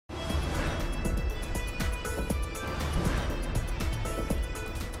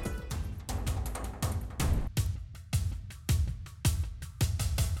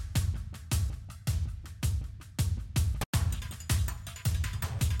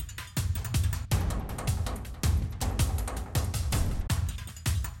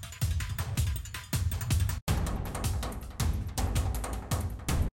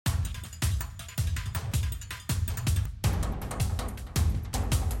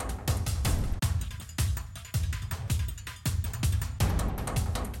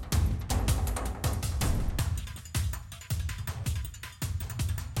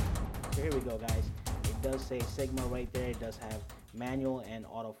So here we go, guys. It does say Sigma right there. It does have manual and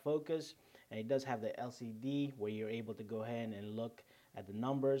autofocus, and it does have the LCD where you're able to go ahead and look at the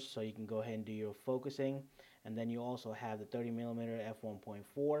numbers, so you can go ahead and do your focusing. And then you also have the 30mm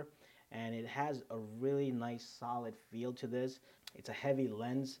F1.4, and it has a really nice solid feel to this. It's a heavy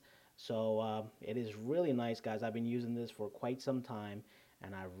lens, so it is really nice, guys. I've been using this for quite some time,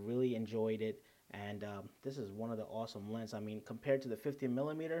 and I really enjoyed it. And this is one of the awesome lenses. I mean, compared to the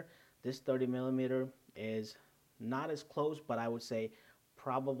 50mm, this 30mm is not as close, but I would say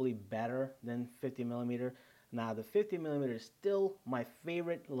probably better than 50mm. Now, the 50mm is still my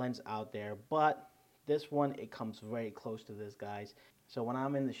favorite lens out there, but this one, it comes very close to this, guys. So when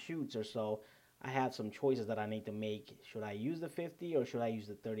I'm in the shoots or so, I have some choices that I need to make. Should I use the 50 or should I use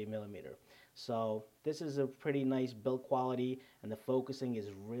the 30mm? So this is a pretty nice build quality, and the focusing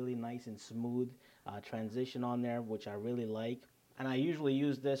is really nice and smooth. Transition on there, which I really like. And I usually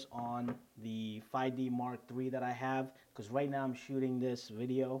use this on the 5D Mark III that I have, because right now I'm shooting this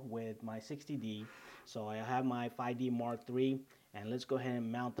video with my 60D. So I have my 5D Mark III, and let's go ahead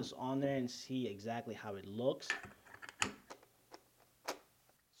and mount this on there and see exactly how it looks.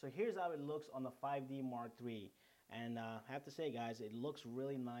 So here's how it looks on the 5D Mark III. And I have to say, guys, it looks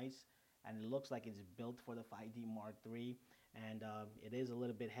really nice, and it looks like it's built for the 5D Mark III. And it is a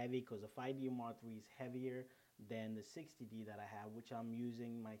little bit heavy because the 5D Mark III is heavier than the 60D that I have, which I'm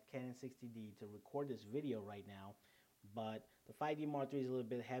using my Canon 60D to record this video right now. But the 5D Mark III is a little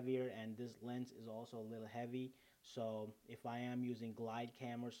bit heavier, and this lens is also a little heavy. So if I am using glide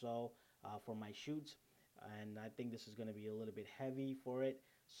cam or so for my shoots, and I think this is going to be a little bit heavy for it.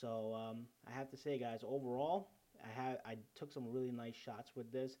 So I have to say, guys, overall, I took some really nice shots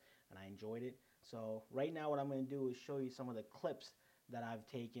with this, and I enjoyed it. So right now, what I'm going to do is show you some of the clips that I've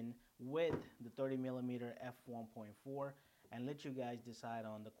taken with the 30mm f1.4, and let you guys decide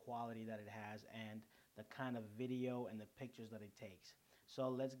on the quality that it has and the kind of video and the pictures that it takes. So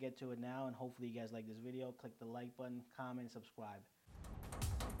let's get to it now, and hopefully you guys like this video. Click the like button, comment, subscribe.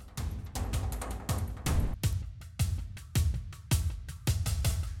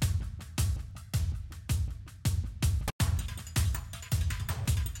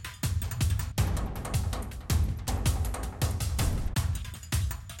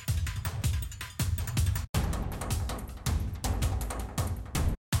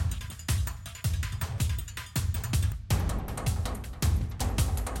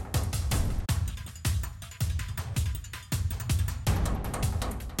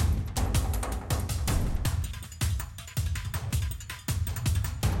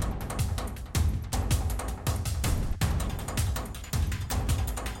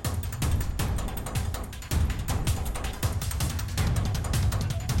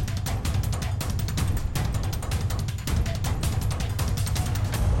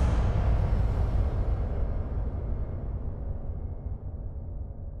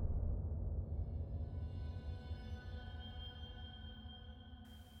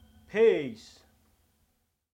 Peace.